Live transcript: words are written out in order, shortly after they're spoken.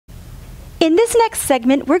In this next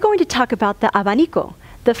segment, we're going to talk about the abanico,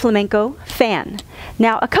 the flamenco fan.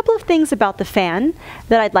 Now, a couple of things about the fan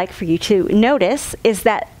that I'd like for you to notice is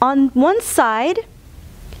that on one side,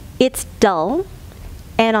 it's dull,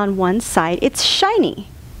 and on one side, it's shiny.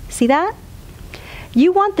 See that?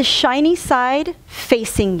 You want the shiny side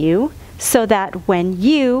facing you so that when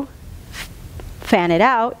you fan it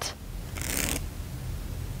out,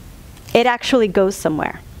 it actually goes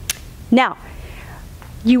somewhere. Now,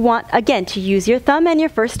 you want, again, to use your thumb and your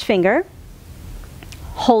first finger,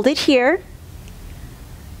 hold it here,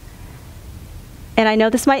 and I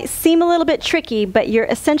know this might seem a little bit tricky, but you're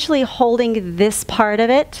essentially holding this part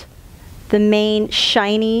of it, the main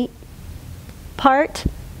shiny part,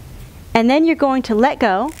 and then you're going to let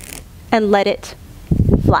go and let it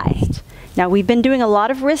fly. Now, we've been doing a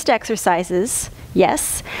lot of wrist exercises,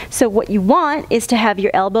 yes, so what you want is to have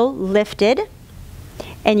your elbow lifted,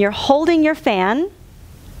 and you're holding your fan,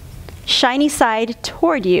 shiny side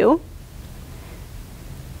toward you.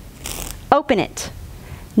 Open it.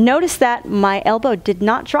 Notice that my elbow did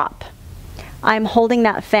not drop. I'm holding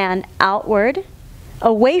that fan outward,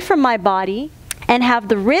 away from my body, and have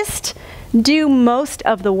the wrist do most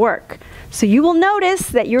of the work. So you will notice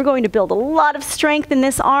that you're going to build a lot of strength in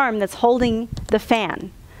this arm that's holding the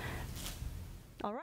fan.